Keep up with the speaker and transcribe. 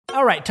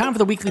All right, time for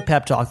the weekly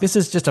pep talk. This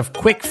is just a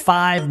quick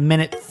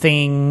 5-minute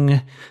thing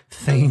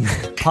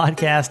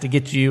podcast to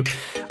get you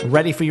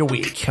ready for your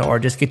week or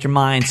just get your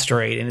mind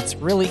straight. And it's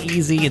really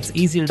easy. It's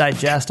easy to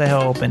digest, I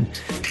hope. And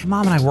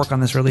my mom and I work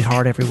on this really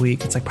hard every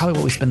week. It's like probably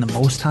what we spend the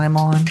most time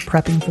on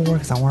prepping for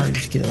because I want to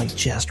just get it like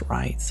just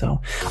right. So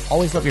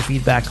always love your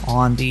feedback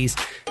on these.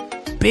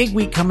 Big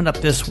week coming up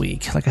this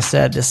week. Like I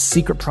said, this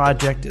secret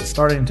project is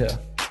starting to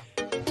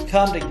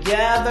come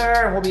together,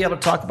 and we'll be able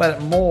to talk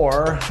about it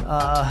more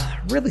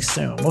really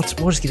soon. We'll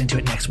just get into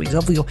it next week.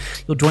 Hopefully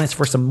you'll join us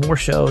for some more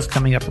shows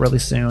coming up really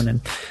soon.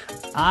 And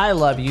I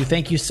love you.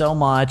 Thank you so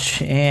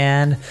much.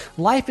 And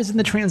life is in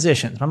the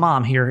transitions. My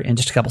mom here in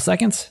just a couple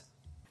seconds.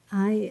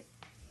 I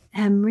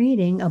am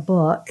reading a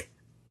book,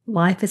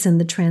 Life is in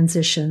the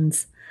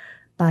Transitions,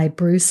 by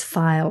Bruce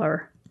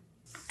Feiler.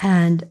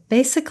 And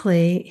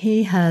basically,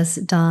 he has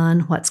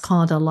done what's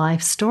called a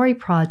life story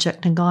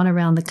project and gone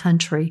around the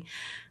country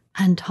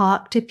and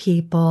talk to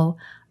people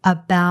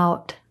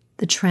about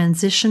the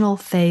transitional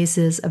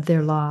phases of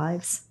their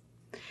lives.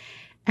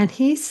 And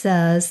he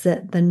says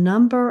that the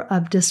number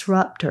of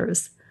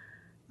disruptors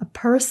a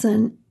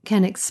person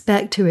can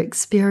expect to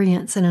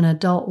experience in an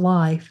adult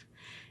life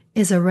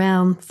is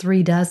around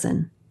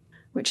 36,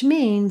 which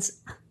means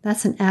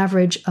that's an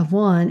average of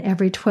one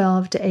every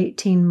 12 to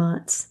 18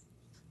 months.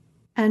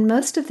 And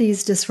most of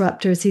these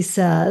disruptors, he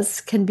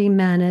says, can be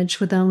managed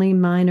with only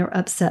minor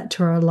upset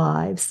to our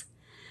lives.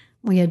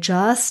 We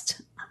adjust,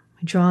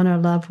 we draw on our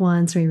loved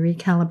ones, we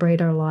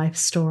recalibrate our life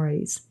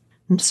stories.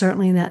 And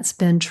certainly that's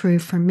been true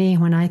for me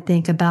when I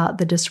think about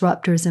the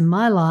disruptors in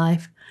my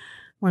life.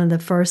 One of the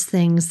first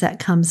things that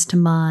comes to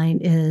mind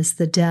is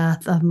the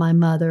death of my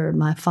mother,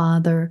 my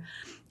father,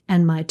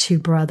 and my 2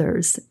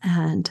 brothers,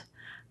 and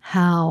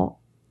how,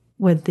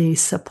 with the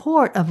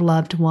support of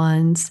loved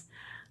ones,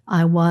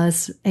 I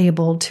was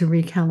able to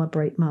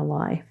recalibrate my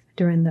life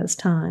during those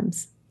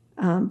times.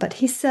 But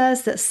he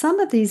says that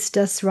some of these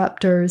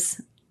disruptors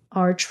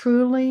are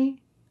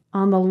truly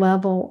on the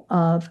level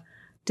of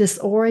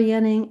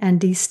disorienting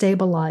and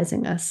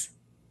destabilizing us.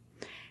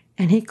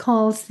 And he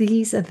calls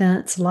these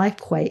events life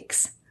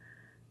quakes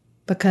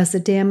because the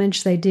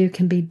damage they do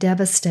can be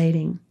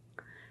devastating.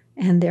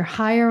 And they're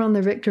higher on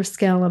the Richter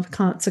scale of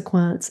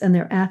consequence, and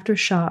their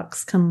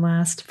aftershocks can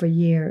last for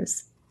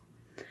years.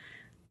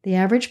 The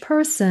average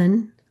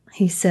person,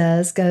 he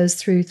says, goes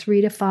through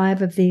 3 to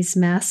 5 of these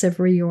massive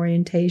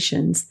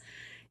reorientations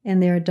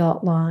in their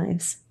adult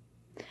lives.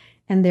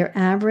 And their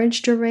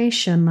average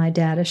duration, my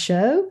data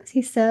show,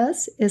 he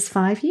says, is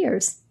 5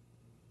 years.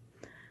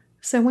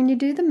 So when you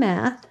do the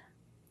math,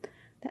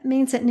 that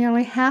means that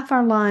nearly half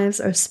our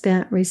lives are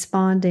spent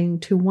responding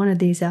to one of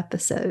these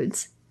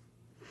episodes.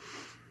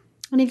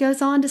 And he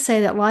goes on to say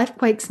that life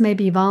quakes may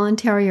be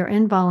voluntary or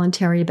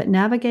involuntary, but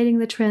navigating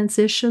the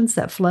transitions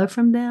that flow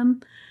from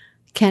them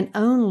can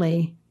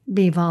only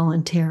be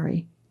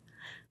voluntary.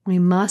 We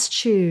must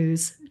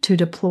choose to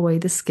deploy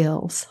the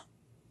skills.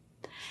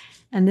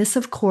 And this,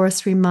 of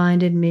course,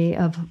 reminded me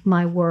of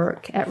my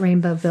work at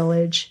Rainbow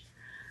Village,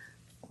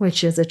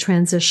 which is a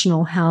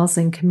transitional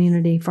housing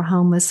community for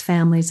homeless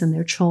families and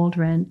their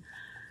children,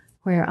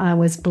 where I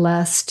was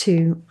blessed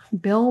to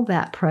build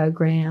that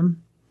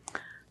program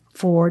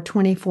for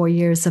 24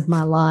 years of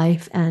my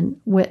life and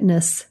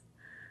witness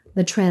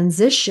the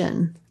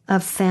transition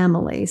of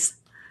families,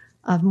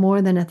 of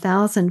more than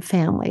 1,000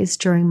 families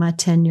during my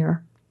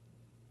tenure,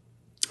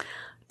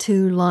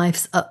 to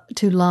lives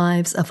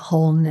of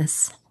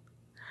wholeness.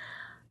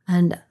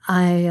 And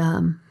I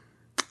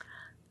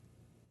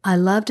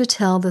love to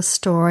tell the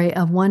story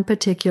of one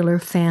particular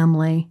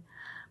family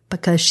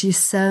because she's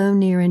so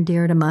near and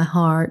dear to my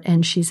heart,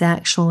 and she's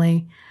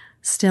actually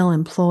still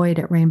employed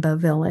at Rainbow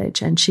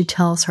Village, and she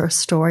tells her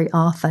story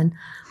often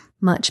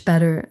much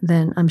better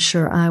than I'm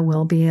sure I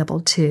will be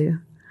able to.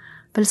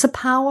 But it's a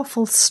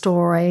powerful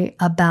story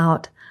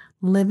about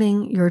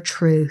living your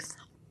truth.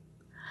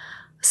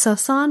 So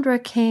Sandra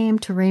came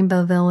to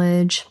Rainbow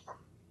Village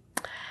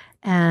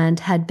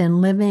and had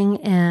been living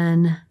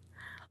in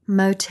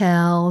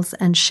motels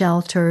and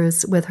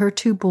shelters with her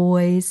 2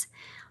 boys,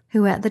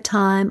 who at the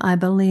time, I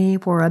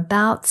believe, were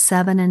about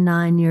 7 and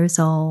 9 years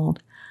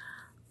old,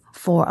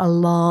 for a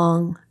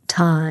long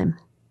time.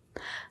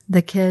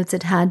 The kids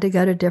had to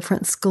go to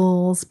different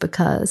schools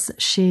because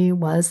she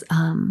was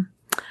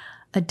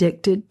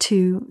addicted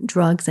to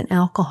drugs and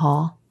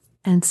alcohol.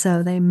 And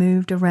so they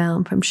moved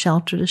around from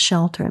shelter to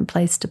shelter and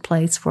place to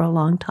place for a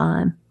long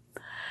time.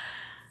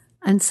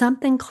 And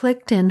something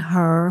clicked in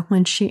her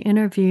when she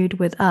interviewed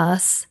with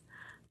us,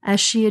 as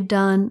she had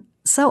done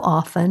so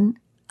often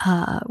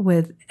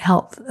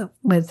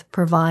with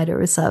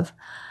providers of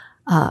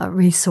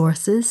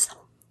resources.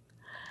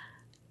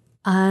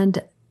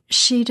 And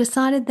she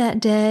decided that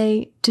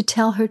day to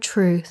tell her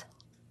truth,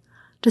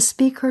 to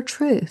speak her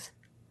truth.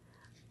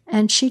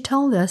 And she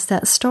told us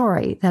that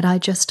story that I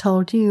just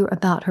told you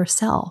about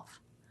herself.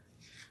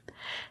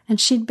 And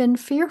she'd been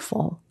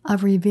fearful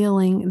of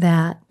revealing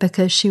that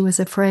because she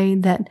was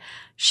afraid that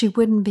she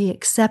wouldn't be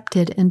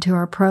accepted into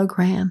our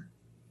program.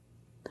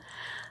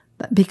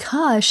 But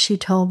because she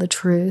told the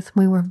truth,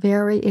 we were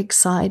very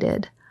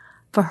excited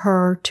for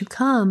her to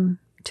come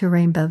to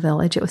Rainbow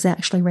Village. It was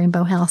actually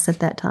Rainbow House at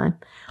that time,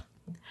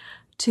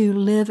 to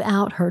live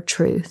out her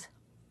truth.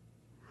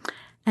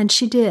 And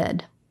she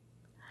did.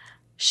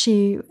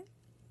 She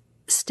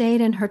stayed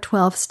in her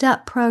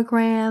 12-step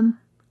program.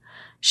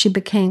 She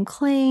became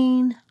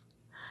clean.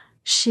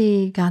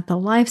 She got the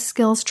life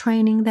skills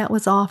training that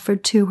was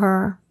offered to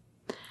her.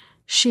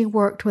 She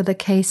worked with a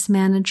case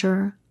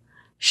manager.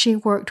 She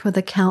worked with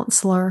a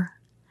counselor.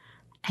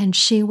 And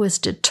she was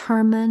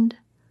determined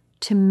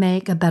to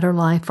make a better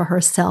life for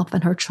herself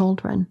and her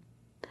children.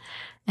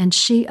 And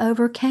she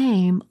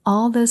overcame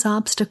all those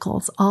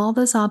obstacles of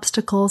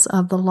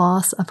the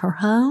loss of her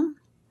home,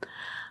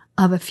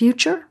 of a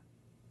future,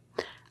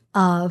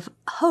 of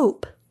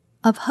hope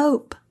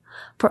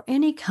for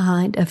any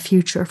kind of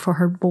future for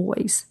her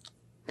boys.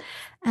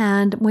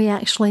 And we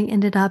actually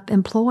ended up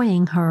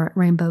employing her at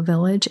Rainbow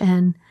Village,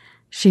 and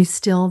she's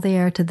still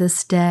there to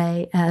this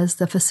day as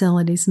the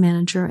facilities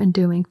manager and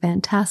doing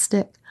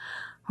fantastic.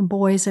 Her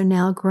boys are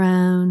now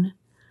grown.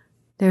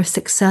 They're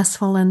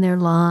successful in their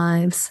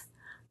lives.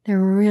 They're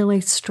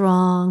really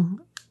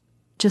strong,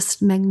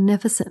 just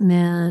magnificent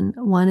men.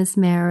 One is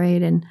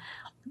married and,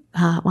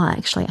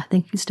 actually, I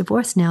think he's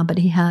divorced now, but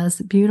he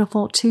has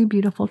two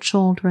beautiful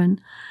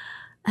children.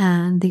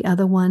 And the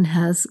other one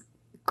has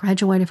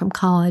graduated from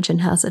college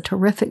and has a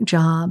terrific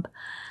job.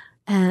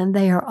 And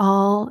they are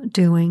all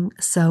doing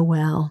so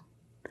well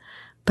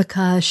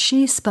because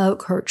she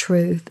spoke her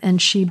truth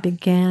and she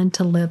began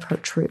to live her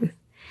truth.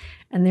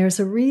 And there's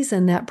a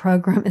reason that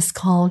program is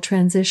called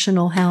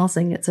Transitional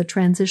Housing. It's a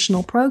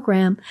transitional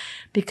program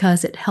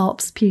because it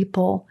helps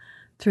people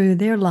through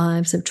their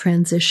lives of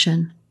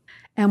transition.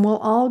 And we'll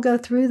all go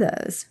through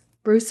those.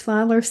 Bruce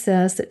Feiler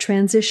says that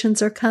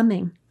transitions are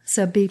coming,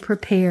 so be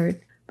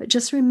prepared. But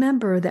just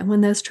remember that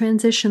when those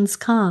transitions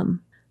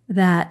come,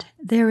 that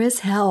there is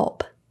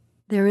help.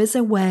 There is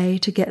a way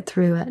to get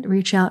through it.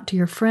 Reach out to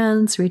your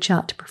friends, reach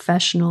out to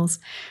professionals,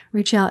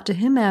 reach out to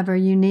whomever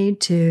you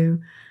need to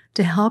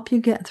help you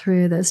get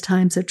through those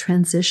times of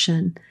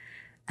transition,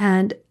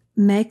 and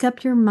make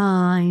up your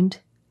mind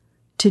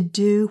to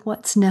do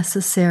what's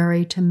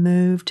necessary to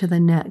move to the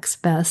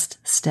next best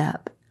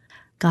step.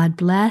 God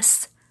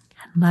bless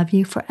and love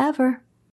you forever.